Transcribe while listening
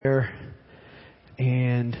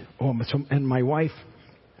and my wife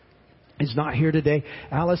is not here today.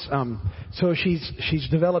 Alice, so she's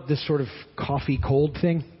developed this sort of coffee cold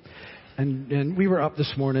thing. And we were up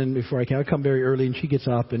this morning before I came. I come very early, and she gets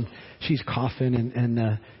up, and she's coughing,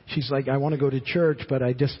 and she's like, I want to go to church, but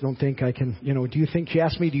I just don't think I can, she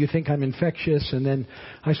asked me, do you think I'm infectious? And then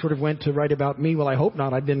I sort of went to write about me. Well, I hope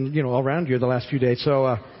not. I've been, around here the last few days, so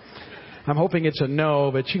I'm hoping it's a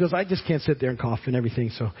no. But she goes, I just can't sit there and cough and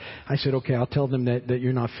everything. So I said, okay, I'll tell them that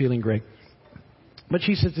you're not feeling great. But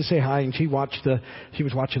she said to say hi, and she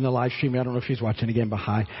was watching the live stream. I don't know if she's watching again, but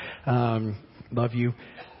hi. Love you.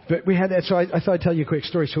 But we had that, so I thought I'd tell you a quick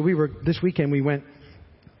story. So this weekend we went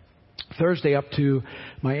Thursday up to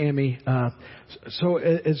Miami. So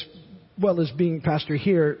as well as being pastor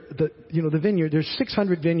here, the vineyard, there's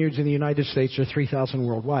 600 vineyards in the United States, there are 3,000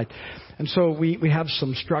 worldwide. And so we have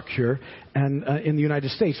some structure, and in the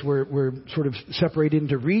United States we're sort of separated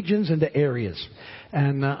into regions, into areas.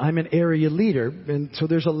 And I'm an area leader, and so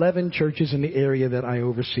there's 11 churches in the area that I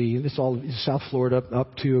oversee. And this all is South Florida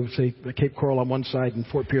up to, say, Cape Coral on one side and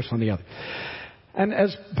Fort Pierce on the other. And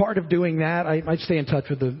as part of doing that, I stay in touch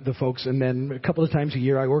with the folks, and then a couple of times a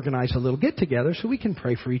year I organize a little get-together so we can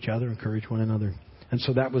pray for each other, encourage one another. And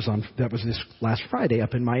so that was this last Friday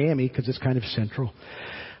up in Miami, because it's kind of central.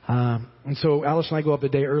 And so Alice and I go up a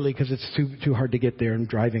day early because it's too hard to get there, and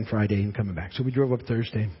driving Friday and coming back. So we drove up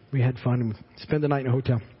Thursday. We had fun and spent the night in a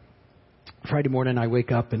hotel. Friday morning I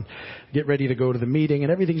wake up and get ready to go to the meeting,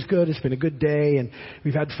 and everything's good. It's been a good day, and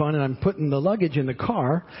we've had fun, and I'm putting the luggage in the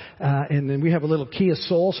car, and then we have a little Kia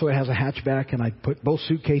Soul, so it has a hatchback, and I put both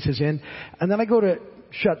suitcases in, and then I go to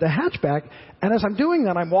shut the hatchback, and as I'm doing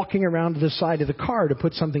that, I'm walking around to the side of the car to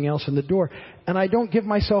put something else in the door, and I don't give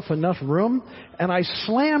myself enough room, and I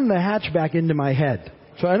slam the hatchback into my head.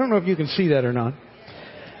 So I don't know if you can see that or not.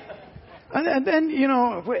 And then,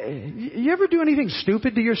 you ever do anything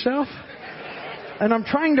stupid to yourself? And I'm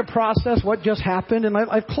trying to process what just happened, and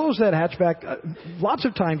I've closed that hatchback lots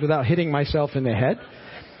of times without hitting myself in the head.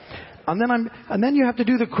 And then you have to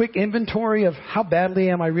do the quick inventory of how badly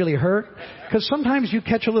am I really hurt? Because sometimes you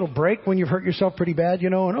catch a little break when you've hurt yourself pretty bad,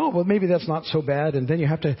 and maybe that's not so bad. And then you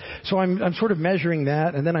have to, so I'm sort of measuring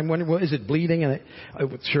that, and then I'm wondering, well, is it bleeding? And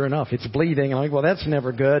sure enough, it's bleeding. And I'm like, well, that's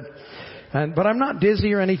never good. But I'm not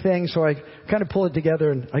dizzy or anything, so I kind of pull it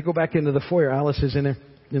together, and I go back into the foyer. Alice is in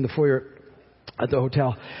the foyer at the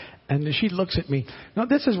hotel. And she looks at me. Now,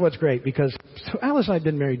 this is what's great, because Alice and I have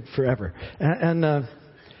been married forever. And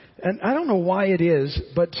I don't know why it is,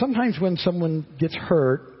 but sometimes when someone gets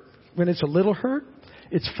hurt, when it's a little hurt,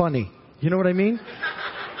 it's funny. You know what I mean?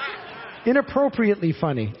 Inappropriately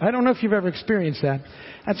funny. I don't know if you've ever experienced that.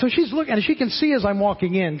 And so she's looking, and she can see as I'm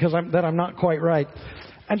walking in that I'm not quite right.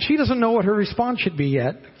 And she doesn't know what her response should be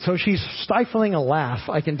yet. So she's stifling a laugh,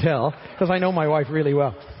 I can tell, because I know my wife really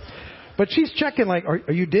well. But she's checking, like,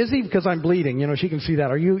 are you dizzy? Because I'm bleeding. She can see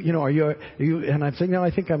that. Are you? And I'm saying, no,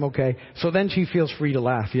 I think I'm okay. So then she feels free to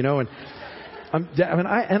laugh, and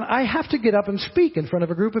I have to get up and speak in front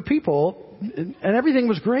of a group of people, and everything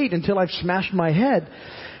was great until I've smashed my head.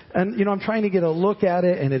 And, I'm trying to get a look at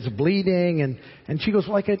it, and it's bleeding, and she goes,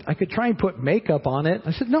 well, I could try and put makeup on it.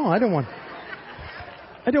 I said, no, I don't want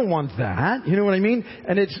that. You know what I mean?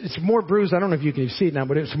 And it's more bruised. I don't know if you can see it now,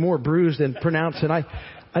 but it's more bruised and pronounced. And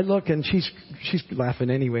I look, and she's laughing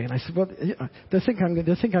anyway. And I said, well, they think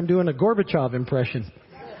I'm doing a Gorbachev impression.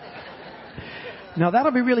 Now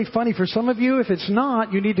that'll be really funny for some of you. If it's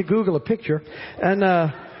not, you need to Google a picture, and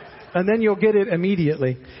then you'll get it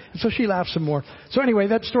immediately. And so she laughs some more. So anyway,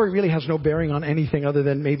 that story really has no bearing on anything other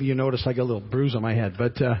than maybe you notice I got a little bruise on my head,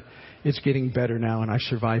 but it's getting better now, and I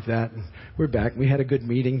survived that. And we're back. We had a good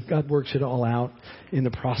meeting. God works it all out in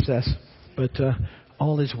the process, but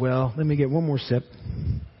all is well. Let me get one more sip.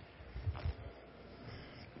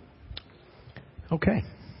 Okay.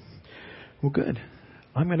 Well, good.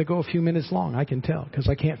 I'm going to go a few minutes long, I can tell, because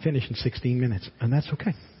I can't finish in 16 minutes, and that's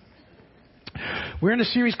okay. We're in a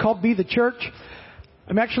series called Be the Church.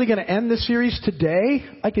 I'm actually going to end this series today.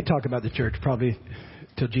 I could talk about the church probably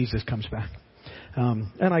till Jesus comes back.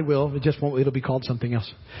 And I will. It'll be called something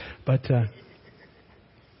else. But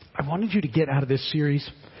I wanted you to get out of this series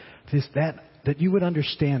that you would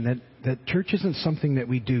understand that church isn't something that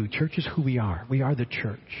we do. Church is who we are. We are the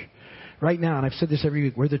church. Right now, and I've said this every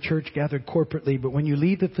week, we're the church gathered corporately, but when you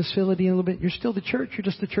leave the facility a little bit, you're still the church. You're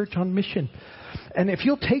just the church on mission. And if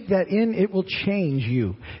you'll take that in, it will change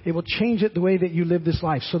you. It will change it the way that you live this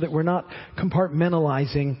life, so that we're not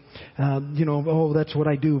compartmentalizing, that's what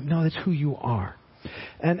I do. No, that's who you are.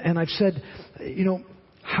 And I've said,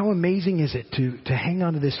 how amazing is it to hang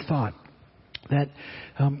on to this thought that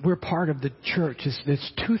we're part of the church.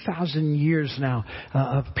 It's 2,000 years now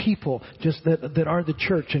of people just that are the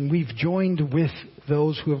church, and we've joined with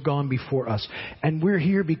those who have gone before us. And we're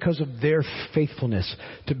here because of their faithfulness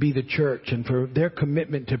to be the church and for their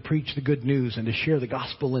commitment to preach the good news and to share the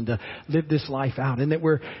gospel and to live this life out. And that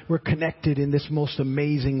we're connected in this most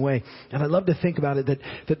amazing way. And I love to think about it,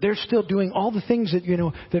 that they're still doing all the things that,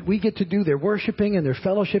 that we get to do. They're worshiping and they're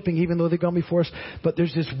fellowshipping even though they've gone before us. But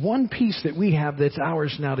there's this one piece that we have that's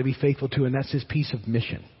ours now to be faithful to, and that's this piece of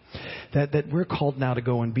mission. That we're called now to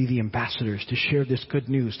go and be the ambassadors, to share this good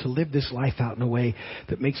news, to live this life out in a way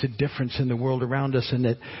that makes a difference in the world around us. And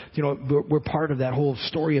that, we're part of that whole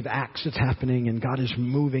story of Acts that's happening, and God is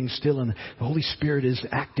moving still, and the Holy Spirit is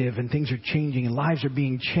active, and things are changing, and lives are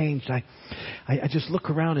being changed. I just look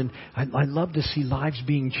around, and I love to see lives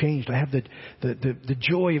being changed. I have the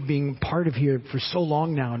joy of being part of here for so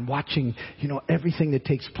long now, and watching, everything that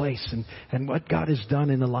takes place, and what God has done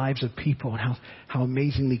in the lives of people, and how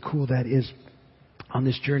amazingly cool that is on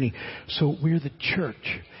this journey. So we're the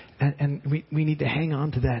church, and we need to hang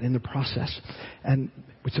on to that in the process. And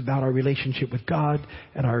it's about our relationship with God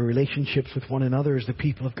and our relationships with one another as the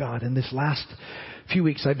people of God. And this last few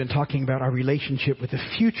weeks I've been talking about our relationship with the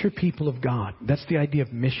future people of God. That's the idea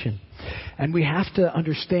of mission. And we have to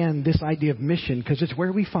understand this idea of mission because it's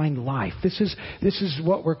where we find life. This is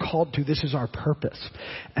what we're called to. This is our purpose.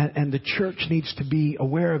 And the church needs to be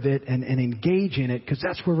aware of it and engage in it, because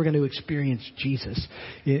that's where we're going to experience Jesus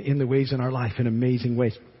in the ways in our life in amazing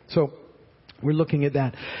ways. So we're looking at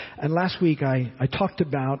that. And last week I talked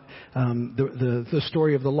about the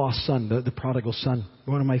story of the lost son, the prodigal son,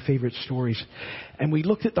 one of my favorite stories. And we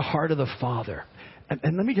looked at the heart of the Father.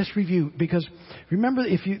 And let me just review, because remember,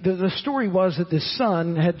 the story was that this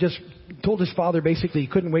son had just told his father basically he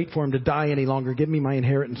couldn't wait for him to die any longer. Give me my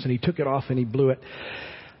inheritance. And he took it off and he blew it.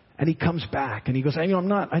 And he comes back and he goes, I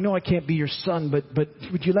know I can't be your son, but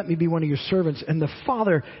would you let me be one of your servants? And the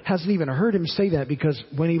father hasn't even heard him say that, because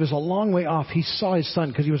when he was a long way off, he saw his son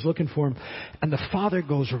because he was looking for him. And the father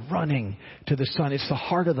goes running to the son. It's the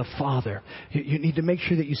heart of the Father. You need to make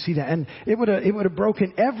sure that you see that. And it would have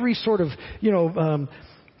broken every sort of,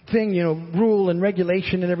 thing, rule and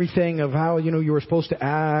regulation and everything of how, you were supposed to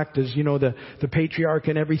act as, the patriarch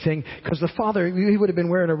and everything. Because the father, he would have been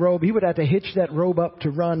wearing a robe. He would have to hitch that robe up to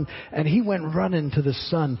run. And he went running to the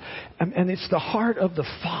son. And it's the heart of the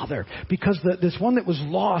Father. Because this one that was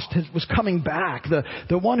lost was coming back.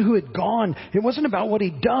 The one who had gone, it wasn't about what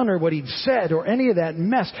he'd done or what he'd said or any of that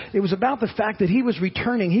mess. It was about the fact that he was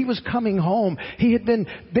returning. He was coming home. He had been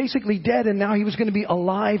basically dead, and now he was going to be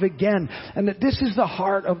alive again. And that this is the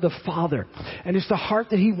heart of the Father. And it's the heart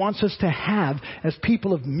that He wants us to have as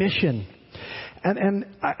people of mission. And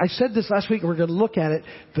I said this last week, and we're going to look at it.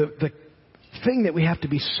 The thing that we have to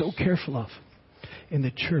be so careful of in the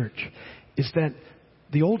church is that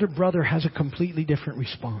the older brother has a completely different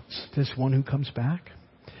response to this one who comes back.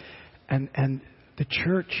 And the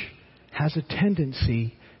church has a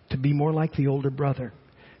tendency to be more like the older brother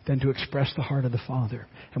than to express the heart of the Father.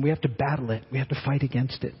 And we have to battle it. We have to fight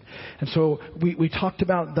against it. And so we talked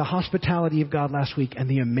about the hospitality of God last week and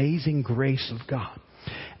the amazing grace of God.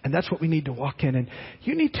 And that's what we need to walk in. And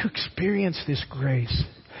you need to experience this grace.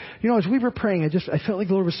 As we were praying, I felt like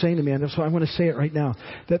the Lord was saying to me, and so I want to say it right now,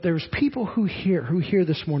 that there's people who hear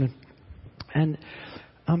this morning. And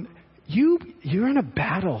you're in a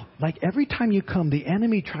battle. Like every time you come, the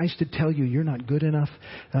enemy tries to tell you you're not good enough.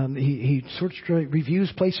 He sort of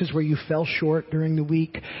reviews places where you fell short during the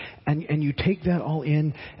week, and you take that all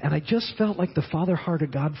in. And I just felt like the Father heart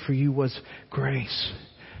of God for you was grace.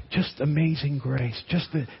 Just amazing grace. Just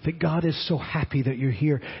that God is so happy that you're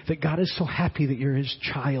here. That God is so happy that you're His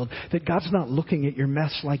child. That God's not looking at your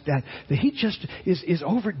mess like that. That He just is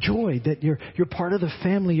overjoyed that you're part of the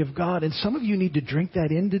family of God. And some of you need to drink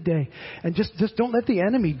that in today. And just don't let the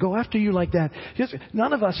enemy go after you like that.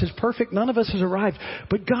 None of us is perfect. None of us has arrived.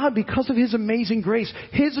 But God, because of His amazing grace,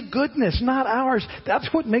 His goodness, not ours, that's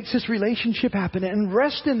what makes this relationship happen. And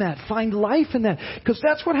rest in that. Find life in that. Because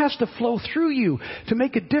that's what has to flow through you to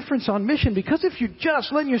make a difference on mission. Because if you're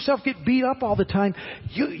just letting yourself get beat up all the time,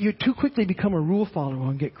 you too quickly become a rule follower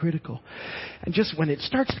and get critical. And just when it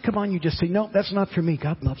starts to come on, you just say, no, that's not for me.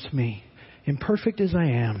 God loves me. Imperfect as I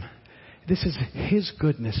am. This is His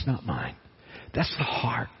goodness, not mine. That's the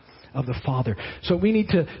heart of the Father. So we need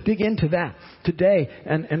to dig into that today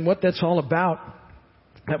and what that's all about.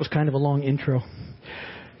 That was kind of a long intro.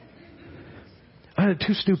 I had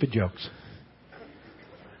 2 stupid jokes.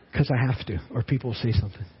 Because I have to, or people will say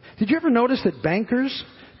something. Did you ever notice that bankers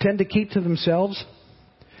tend to keep to themselves?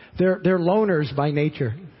 They're loners by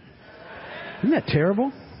nature. Isn't that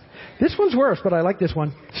terrible? This one's worse, but I like this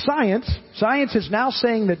one. Science is now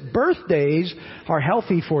saying that birthdays are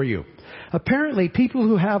healthy for you. Apparently, people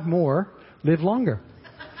who have more live longer.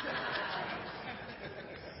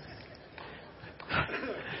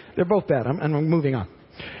 They're both bad. I'm moving on.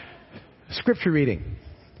 Scripture reading.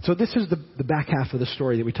 So this is the back half of the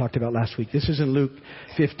story that we talked about last week. This is in Luke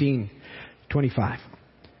 15:25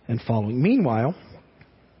 and following. Meanwhile,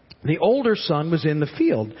 the older son was in the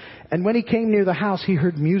field, and when he came near the house, he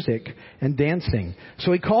heard music and dancing.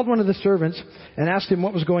 So he called one of the servants and asked him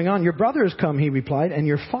what was going on. Your brother has come, he replied, and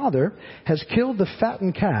your father has killed the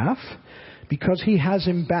fattened calf because he has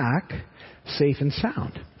him back safe and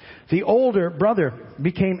sound. The older brother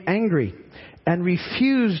became angry and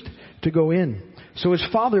refused to go in. So his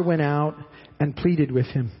father went out and pleaded with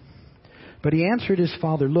him. But he answered his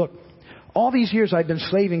father, look, all these years I've been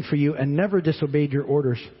slaving for you and never disobeyed your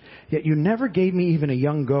orders. Yet you never gave me even a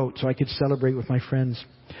young goat so I could celebrate with my friends.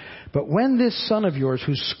 But when this son of yours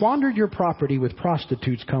who squandered your property with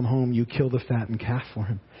prostitutes come home, you kill the fattened calf for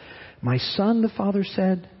him. My son, the father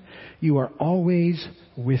said, you are always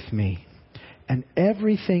with me, and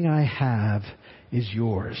everything I have is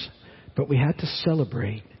yours. But we had to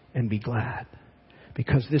celebrate and be glad,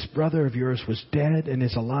 because this brother of yours was dead and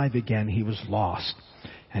is alive again. He was lost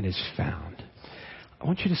and is found. I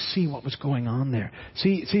want you to see what was going on there.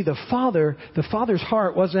 See, the father's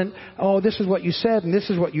heart wasn't, oh, this is what you said and this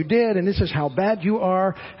is what you did and this is how bad you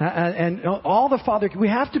are. And all the father, we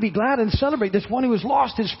have to be glad and celebrate. This one who was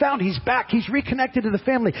lost is found. He's back. He's reconnected to the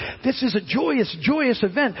family. This is a joyous, joyous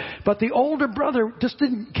event. But the older brother just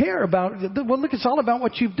didn't care about, well, look, it's all about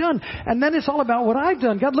what you've done. And then it's all about what I've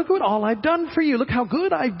done. God, look at all I've done for you. Look how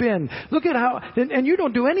good I've been. Look at how, and you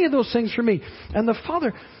don't do any of those things for me. And the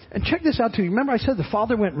father, and check this out too. Remember I said the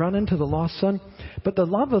father went running to the lost son? But the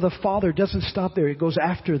love of the father doesn't stop there. It goes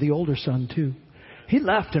after the older son too. He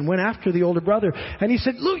left and went after the older brother. And he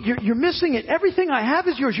said, look, you're missing it. Everything I have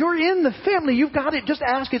is yours. You're in the family. You've got it. Just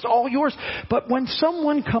ask. It's all yours. But when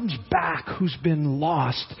someone comes back who's been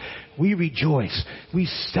lost, we rejoice. We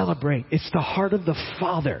celebrate. It's the heart of the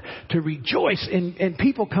Father to rejoice in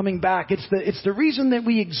people coming back. It's the reason that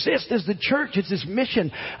we exist as the church. It's this mission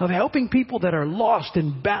of helping people that are lost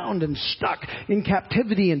and bound and stuck in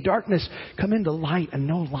captivity and darkness come into light and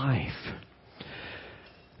know life.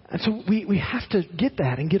 And so we have to get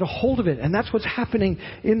that and get a hold of it. And that's what's happening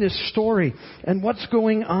in this story and what's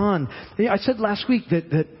going on. I said last week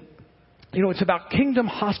that it's about kingdom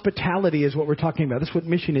hospitality is what we're talking about. That's what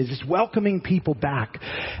mission is. It's welcoming people back.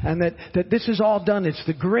 And that this is all done. It's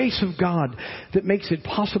the grace of God that makes it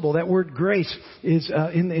possible. That word grace is,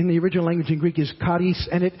 in the original language in Greek is charis.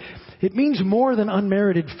 And it means more than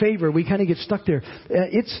unmerited favor. We kind of get stuck there.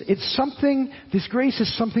 It's something, this grace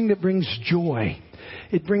is something that brings joy.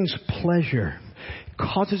 It brings pleasure. It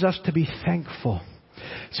causes us to be thankful.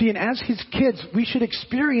 See, and as His kids, we should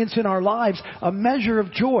experience in our lives a measure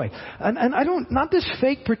of joy. And not this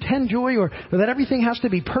fake pretend joy or that everything has to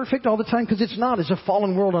be perfect all the time, because it's not. It's a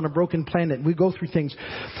fallen world on a broken planet. We go through things.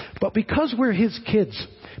 But because we're His kids,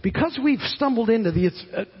 because we've stumbled into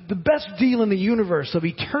the best deal in the universe of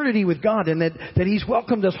eternity with God, and that He's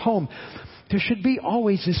welcomed us home, there should be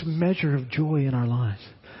always this measure of joy in our lives.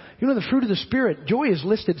 You know, the fruit of the Spirit, joy is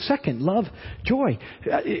listed second. Love, joy.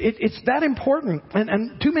 It's that important.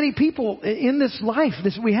 And too many people in this life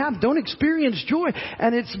we have don't experience joy.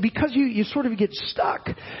 And it's because you sort of get stuck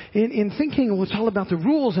in thinking, well, it's all about the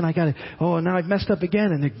rules and now I've messed up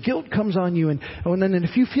again. And the guilt comes on you. And then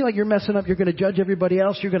if you feel like you're messing up, you're going to judge everybody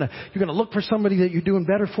else. You're going to look for somebody that you're doing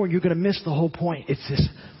better for. You're going to miss the whole point. It's this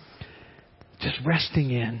just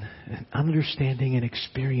resting in and understanding and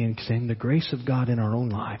experiencing the grace of God in our own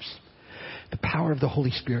lives. The power of the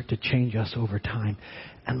Holy Spirit to change us over time.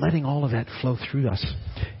 And letting all of that flow through us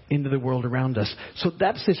into the world around us. So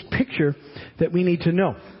that's this picture that we need to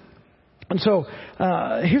know. And so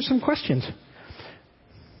here's some questions.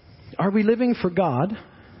 Are we living for God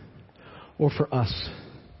or for us?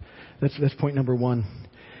 That's point number 1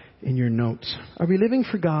 in your notes. Are we living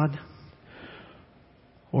for God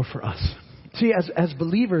or for us? See, as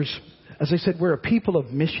believers, as I said, we're a people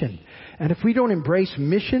of mission. And if we don't embrace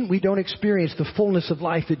mission, we don't experience the fullness of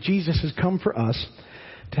life that Jesus has come for us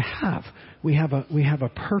to have. We have a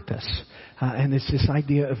purpose, and it's this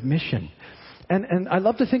idea of mission. And I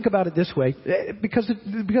love to think about it this way, because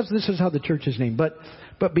this is how the church is named.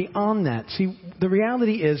 But beyond that, see, the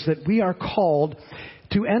reality is that we are called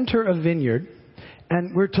to enter a vineyard,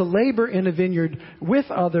 and we're to labor in a vineyard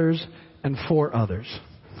with others and for others.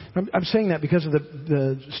 I'm saying that because of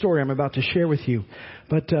the story I'm about to share with you.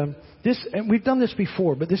 But and we've done this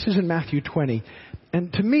before, but this is in Matthew 20.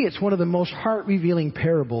 And to me, it's one of the most heart-revealing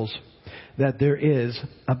parables that there is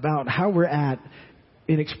about how we're at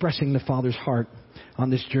in expressing the Father's heart on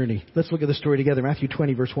this journey. Let's look at the story together. Matthew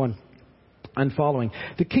 20, verse 1 and following.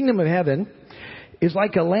 The kingdom of heaven is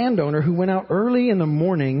like a landowner who went out early in the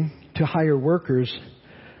morning to hire workers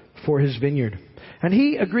for his vineyard. And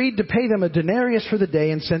he agreed to pay them a denarius for the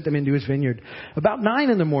day and sent them into his vineyard. About 9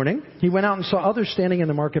 a.m, he went out and saw others standing in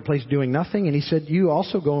the marketplace doing nothing. And he said, "You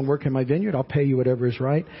also go and work in my vineyard. I'll pay you whatever is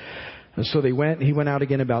right." And so they went. He went out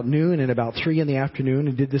again about noon, and about 3 in the afternoon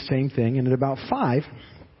and did the same thing. And at about 5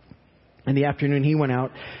 in the afternoon, he went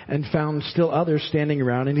out and found still others standing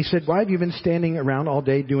around. And he said, "Why have you been standing around all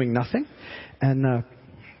day doing nothing?" And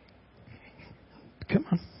come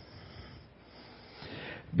on.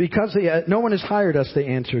 "Because no one has hired us," they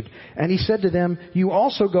answered. And he said to them, "You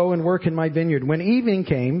also go and work in my vineyard." When evening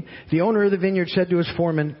came, the owner of the vineyard said to his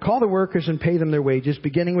foreman, "Call the workers and pay them their wages,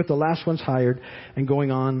 beginning with the last ones hired and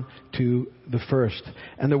going on to the first."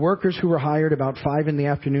 And the workers who were hired about 5 in the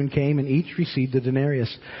afternoon came, and each received a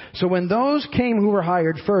denarius. So when those came who were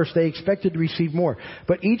hired first, they expected to receive more.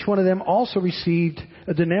 But each one of them also received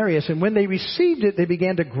a denarius. And when they received it, they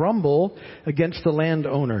began to grumble against the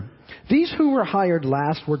landowner. "These who were hired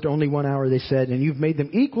last worked only 1 hour," they said, "and you've made them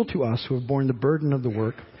equal to us who have borne the burden of the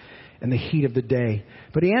work and the heat of the day."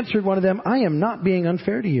 But he answered one of them, "I am not being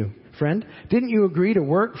unfair to you, friend. Didn't you agree to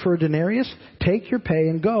work for a denarius? Take your pay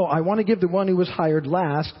and go. I want to give the one who was hired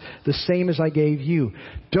last the same as I gave you.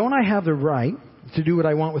 Don't I have the right to do what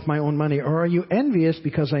I want with my own money? Or are you envious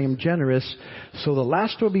because I am generous? So the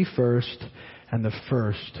last will be first and the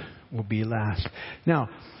first will be last." Now,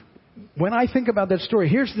 when I think about that story,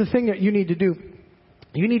 here's the thing that you need to do.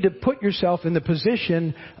 You need to put yourself in the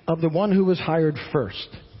position of the one who was hired first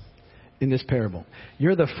in this parable.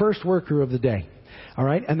 You're the first worker of the day. All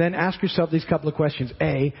right? And then ask yourself these couple of questions.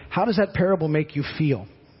 A, how does that parable make you feel?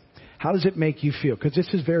 How does it make you feel? Because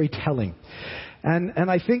this is very telling. And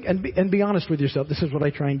I think, and be honest with yourself. This is what I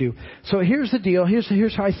try and do. So here's the deal.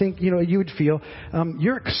 Here's how I think, you would feel.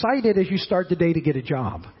 You're excited as you start the day to get a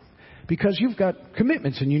job, because you've got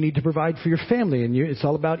commitments and you need to provide for your family, and it's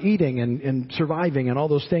all about eating and surviving and all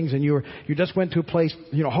those things. And you just went to a place,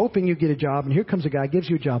 hoping you get a job, and here comes a guy, gives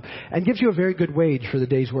you a job, and gives you a very good wage for the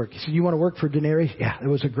day's work. He said, "You want to work for a denarius?" "Yeah, it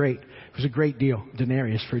was a great deal.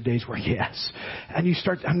 Denarius for a day's work." "Yes." And you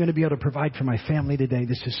start, "I'm going to be able to provide for my family today.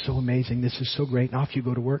 This is so amazing. This is so great." And off you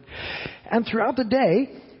go to work. And throughout the day,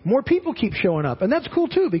 more people keep showing up. And that's cool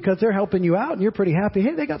too, because they're helping you out and you're pretty happy.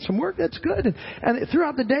 Hey, they got some work. That's good. And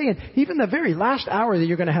throughout the day, and even the very last hour that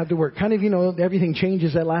you're going to have to work, kind of, everything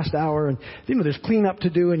changes that last hour. And, there's cleanup to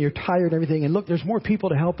do and you're tired and everything. And look, there's more people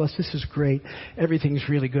to help us. This is great. Everything's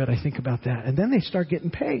really good. I think about that. And then they start getting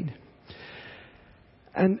paid.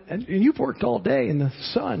 And you've worked all day in the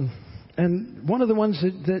sun. And one of the ones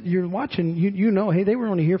that you're watching, hey, they were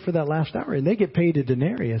only here for that last hour, and they get paid a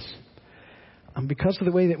denarius. Because of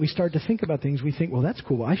the way that we start to think about things, we think, well, that's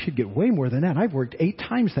cool. I should get way more than that. I've worked 8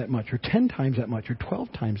 times that much, or 10 times that much, or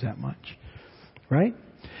 12 times that much. Right?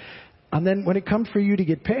 And then when it comes for you to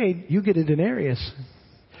get paid, you get a denarius.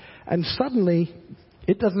 And suddenly,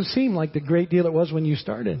 it doesn't seem like the great deal it was when you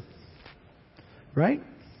started. Right?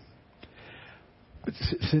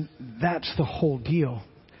 So that's the whole deal.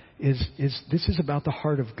 Is this is about the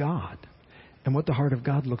heart of God and what the heart of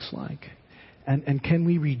God looks like. And can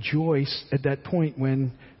we rejoice at that point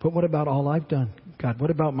but what about all I've done? God,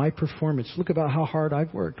 what about my performance? Look about how hard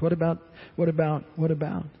I've worked. What about?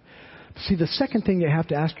 See, the second thing you have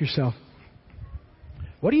to ask yourself,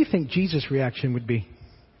 what do you think Jesus' reaction would be?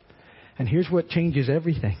 And here's what changes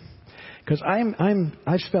everything. Because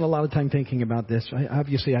I've spent a lot of time thinking about this.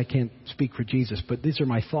 Obviously, I can't speak for Jesus, but these are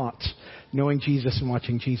my thoughts, knowing Jesus and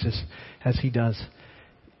watching Jesus as he does.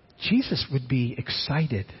 Jesus would be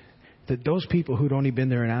excited that those people who'd only been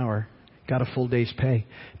there an hour got a full day's pay,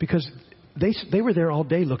 because they were there all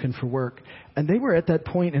day looking for work, and they were at that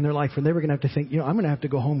point in their life when they were going to have to think, I'm going to have to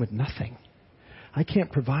go home with nothing. I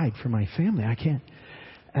can't provide for my family. I can't.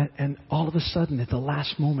 And all of a sudden, at the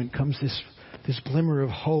last moment, comes this glimmer of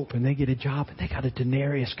hope, and they get a job, and they got a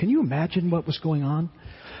denarius. Can you imagine what was going on?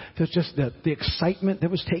 There's just the excitement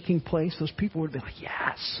that was taking place. Those people would be like,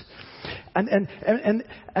 yes. And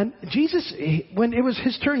Jesus, when it was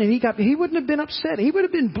his turn and he wouldn't have been upset. He would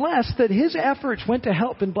have been blessed that his efforts went to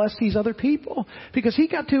help and bless these other people, because he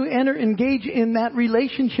got to engage in that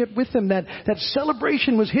relationship with them. That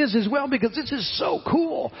celebration was his as well, because this is so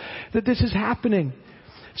cool that this is happening.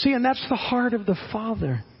 See, and that's the heart of the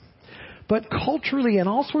Father. But culturally and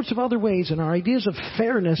all sorts of other ways, and our ideas of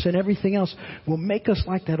fairness and everything else will make us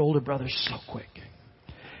like that older brother so quick.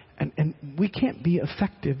 And we can't be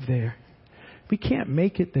effective there, We can't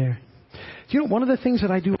make it there. You know, one of the things that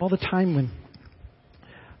I do all the time when,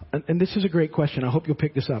 and this is a great question. I hope you'll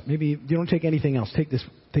pick this up. Maybe you don't take anything else. Take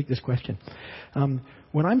this question.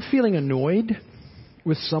 When I'm feeling annoyed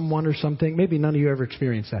with someone or something, maybe none of you ever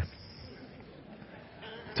experienced that.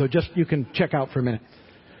 So just, you can check out for a minute.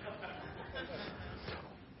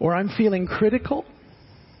 Or I'm feeling critical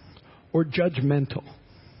or judgmental.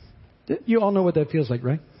 You all know what that feels like,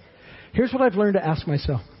 right? Here's what I've learned to ask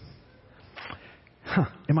myself.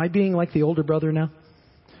 Am I being like the older brother now?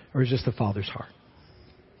 Or is this the father's heart?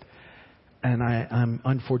 And I'm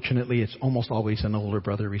unfortunately, it's almost always an older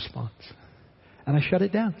brother response. And I shut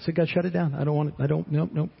it down. I said, God, shut it down.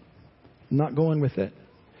 Nope. I'm not going with it.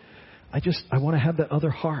 I want to have that other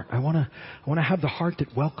heart. I want to have the heart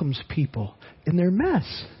that welcomes people in their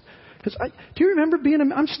mess. Because do you remember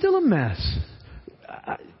I'm still a mess.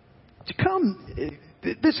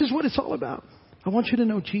 This is what it's all about. I want you to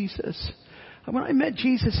know Jesus. When I met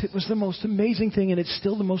Jesus, it was the most amazing thing, and it's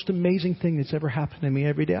still the most amazing thing that's ever happened to me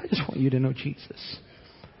every day. I just want you to know Jesus.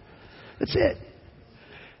 That's it.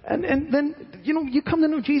 And then, you come to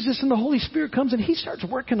know Jesus and the Holy Spirit comes and He starts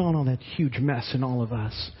working on all that huge mess in all of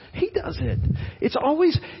us. He does it. It's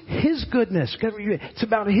always His goodness. It's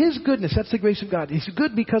about His goodness. That's the grace of God. He's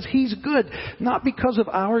good because He's good, not because of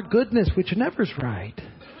our goodness, which never is right.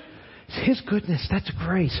 It's His goodness. That's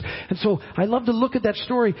grace. And so I love to look at that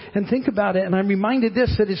story and think about it. And I'm reminded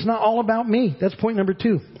that it's not all about me. That's point number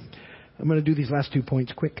 2. I'm going to do these last 2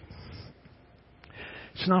 points quick.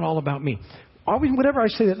 It's not all about me. Always, whenever I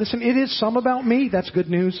say that, listen, it is some about me. That's good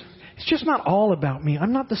news. It's just not all about me.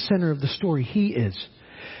 I'm not the center of the story. He is.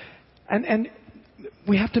 And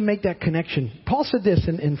we have to make that connection. Paul said this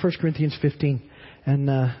in 1 Corinthians 15. And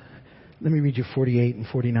let me read you 48 and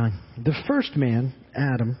 49. The first man,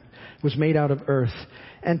 Adam, was made out of earth.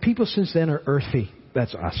 And people since then are earthy.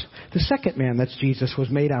 That's us. The second man, that's Jesus,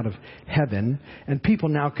 was made out of heaven. And people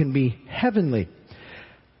now can be heavenly.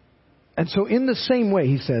 And so in the same way,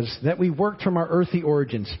 he says, that we worked from our earthly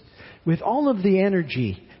origins with all of the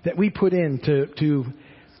energy that we put in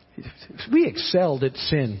we excelled at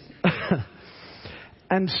sin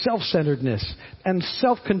and self-centeredness and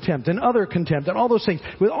self-contempt and other contempt and all those things.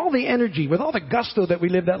 With all the energy, with all the gusto that we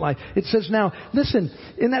live that life, it says now, listen,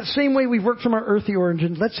 in that same way we've worked from our earthly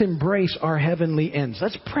origins, let's embrace our heavenly ends.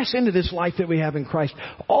 Let's press into this life that we have in Christ,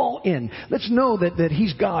 all in. Let's know that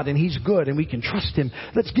He's God and He's good and we can trust Him.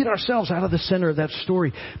 Let's get ourselves out of the center of that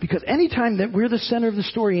story. Because anytime that we're the center of the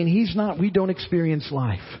story and He's not, we don't experience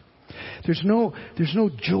life. There's no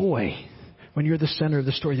joy when you're the center of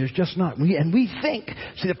the story. There's just not. We think,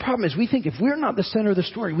 the problem is we think if we're not the center of the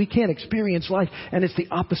story, we can't experience life. And it's the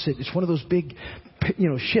opposite. It's one of those big,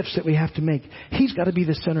 shifts that we have to make. He's got to be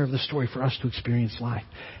the center of the story for us to experience life.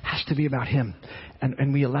 It has to be about Him.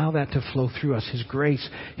 And we allow that to flow through us. His grace,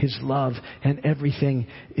 His love, and everything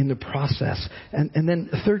in the process. And then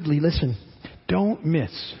thirdly, listen, don't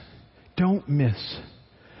miss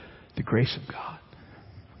the grace of God.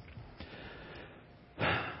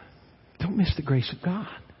 Don't miss the grace of God.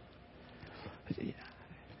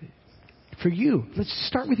 For you, let's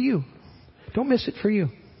start with you. Don't miss it for you.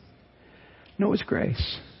 Know His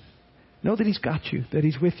grace. Know that He's got you, that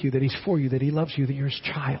He's with you, that He's for you, that He loves you, that you're His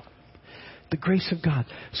child. The grace of God,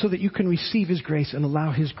 so that you can receive His grace and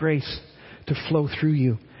allow His grace to flow through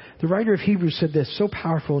you. The writer of Hebrews said this, so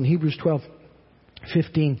powerful in Hebrews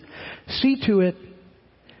 12:15. See to it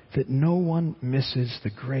that no one misses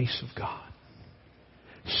the grace of God,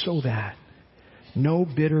 so that no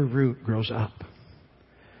bitter root grows up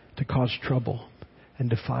to cause trouble and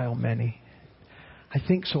defile many. I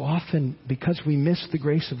think so often because we miss the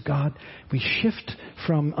grace of God, we shift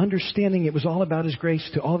from understanding it was all about His grace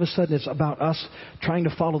to all of a sudden it's about us trying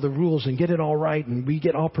to follow the rules and get it all right, and we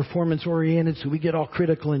get all performance oriented, so we get all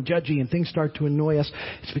critical and judgy and things start to annoy us.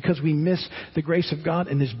 It's because we miss the grace of God,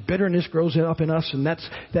 and this bitterness grows up in us, and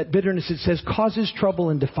that bitterness, it says, causes trouble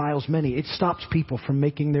and defiles many. It stops people from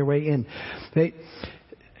making their way in.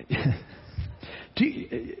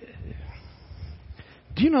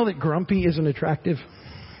 Do you know that grumpy isn't attractive?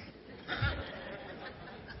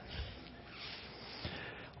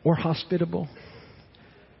 Or hospitable?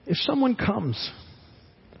 If someone comes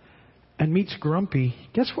and meets grumpy,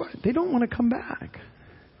 guess what? They don't want to come back.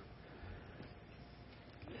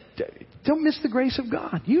 Don't miss the grace of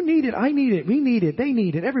God. You need it. I need it. We need it. They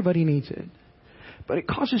need it. Everybody needs it. But it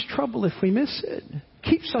causes trouble if we miss it.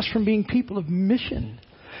 Keeps us from being people of mission.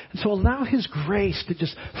 And so allow His grace to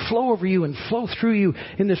just flow over you and flow through you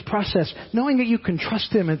in this process, knowing that you can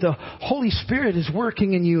trust Him and the Holy Spirit is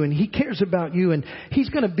working in you and He cares about you and He's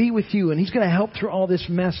going to be with you and He's going to help through all this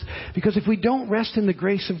mess. Because if we don't rest in the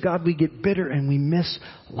grace of God, we get bitter and we miss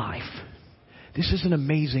life. This is an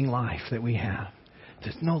amazing life that we have.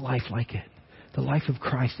 There's no life like it. The life of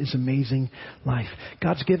Christ is amazing life.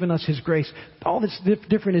 God's given us His grace. All that's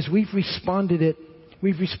different is we've responded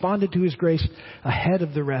to His grace ahead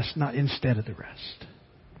of the rest, not instead of the rest.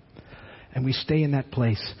 And we stay in that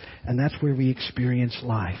place, and that's where we experience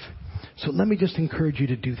life. So let me just encourage you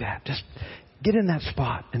to do that. Just get in that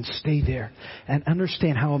spot and stay there and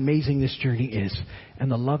understand how amazing this journey is and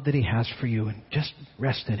the love that He has for you, and just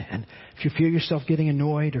rest in it. And if you feel yourself getting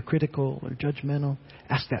annoyed or critical or judgmental,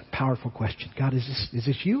 ask that powerful question. God, is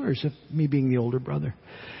this you, or is it me being the older brother?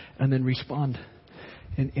 And then respond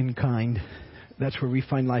in kind. That's where we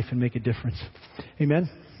find life and make a difference. Amen?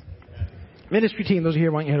 Ministry team, those are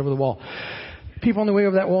here, why don't you head over the wall? People on the way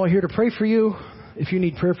over that wall are here to pray for you. If you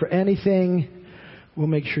need prayer for anything, we'll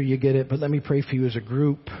make sure you get it. But let me pray for you as a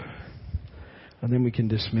group, and then we can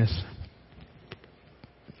dismiss.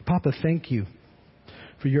 Papa, thank you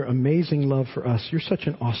for your amazing love for us. You're such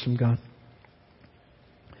an awesome God.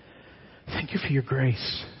 Thank you for your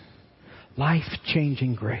grace,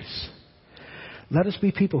 life-changing grace. Let us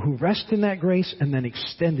be people who rest in that grace and then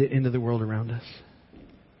extend it into the world around us.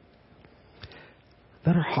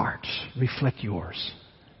 Let our hearts reflect yours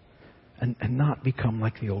and not become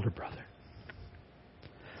like the older brother.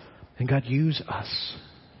 And God, use us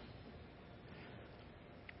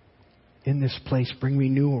in this place. Bring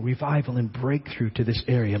renewal, revival, and breakthrough to this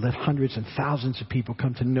area. Let hundreds and thousands of people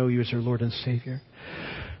come to know you as their Lord and Savior.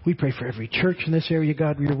 We pray for every church in this area,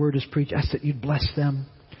 God, where your word is preached. Ask that you'd bless them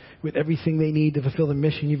with everything they need to fulfill the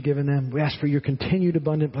mission you've given them. We ask for your continued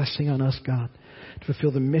abundant blessing on us, God, to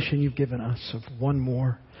fulfill the mission you've given us of one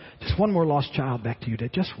more lost child back to you,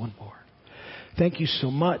 Dad. Just one more. Thank you so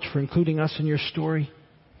much for including us in your story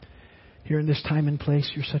here in this time and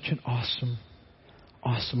place. You're such an awesome,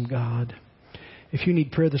 awesome God. If you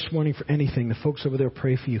need prayer this morning for anything, the folks over there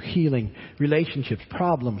pray for you. Healing, relationships,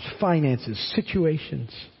 problems, finances,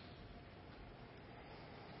 situations.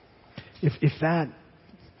 If that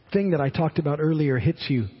thing that I talked about earlier hits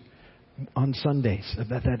you on Sundays,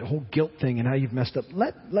 about that whole guilt thing and how you've messed up,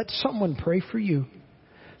 let someone pray for you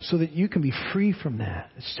so that you can be free from that.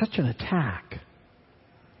 It's such an attack.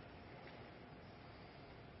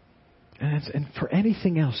 And for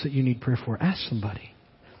anything else that you need prayer for, ask somebody.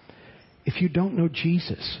 If you don't know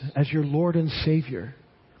Jesus as your Lord and Savior,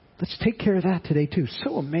 let's take care of that today too.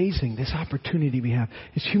 So amazing, this opportunity we have.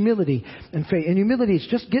 It's humility and faith. And humility is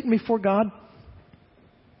just getting before God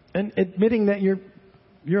and admitting that you're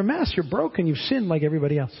a mess, you're broken, you've sinned like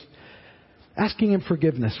everybody else. Asking Him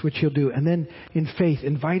forgiveness, which He'll do. And then in faith,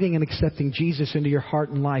 inviting and accepting Jesus into your heart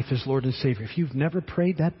and life as Lord and Savior. If you've never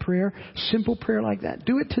prayed that prayer, simple prayer like that,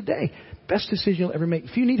 do it today. Best decision you'll ever make.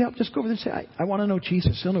 If you need help, just go over there and say, I want to know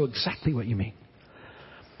Jesus. He'll know exactly what you mean.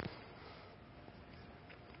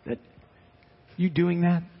 That you doing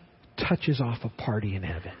that touches off a party in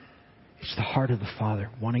heaven. It's the heart of the Father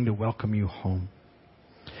wanting to welcome you home.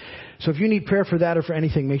 So if you need prayer for that or for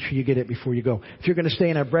anything, make sure you get it before you go. If you're going to stay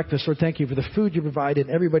in our breakfast, Lord, thank you for the food you provided,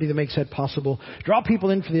 everybody that makes that possible. Draw people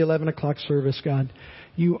in for the 11 o'clock service, God.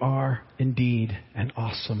 You are indeed an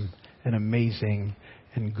awesome and amazing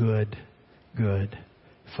and good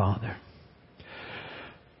Father.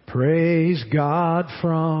 Praise God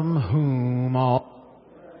from whom all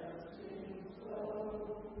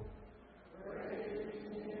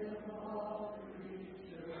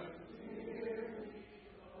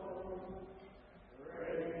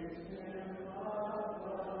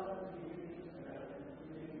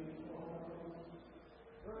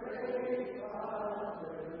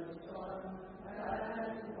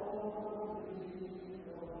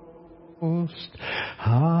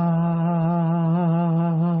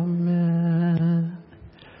Amen.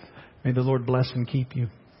 May the Lord bless and keep you.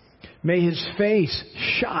 May His face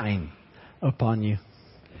shine upon you.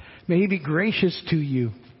 May He be gracious to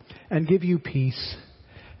you and give you peace.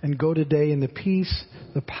 And go today in the peace,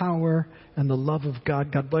 the power, and the love of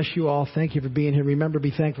God. God bless you all. Thank you for being here. Remember, be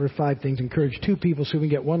thankful for 5 things. Encourage 2 people so we can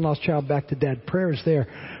get one lost child back to Dad. Prayer is there.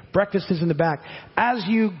 Breakfast is in the back. As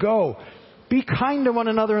you go, be kind to one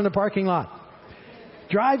another in the parking lot.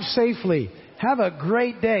 Drive safely. Have a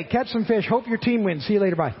great day. Catch some fish. Hope your team wins. See you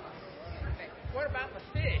later. Bye. What about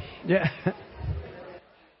the fish? Yeah.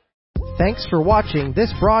 Thanks for watching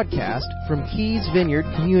this broadcast from Keys Vineyard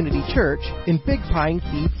Community Church in Big Pine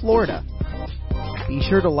Key, Florida. Be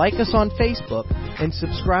sure to like us on Facebook and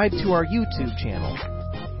subscribe to our YouTube channel.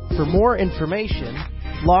 For more information,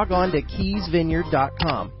 log on to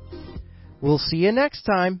keysvineyard.com. We'll see you next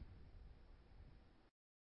time.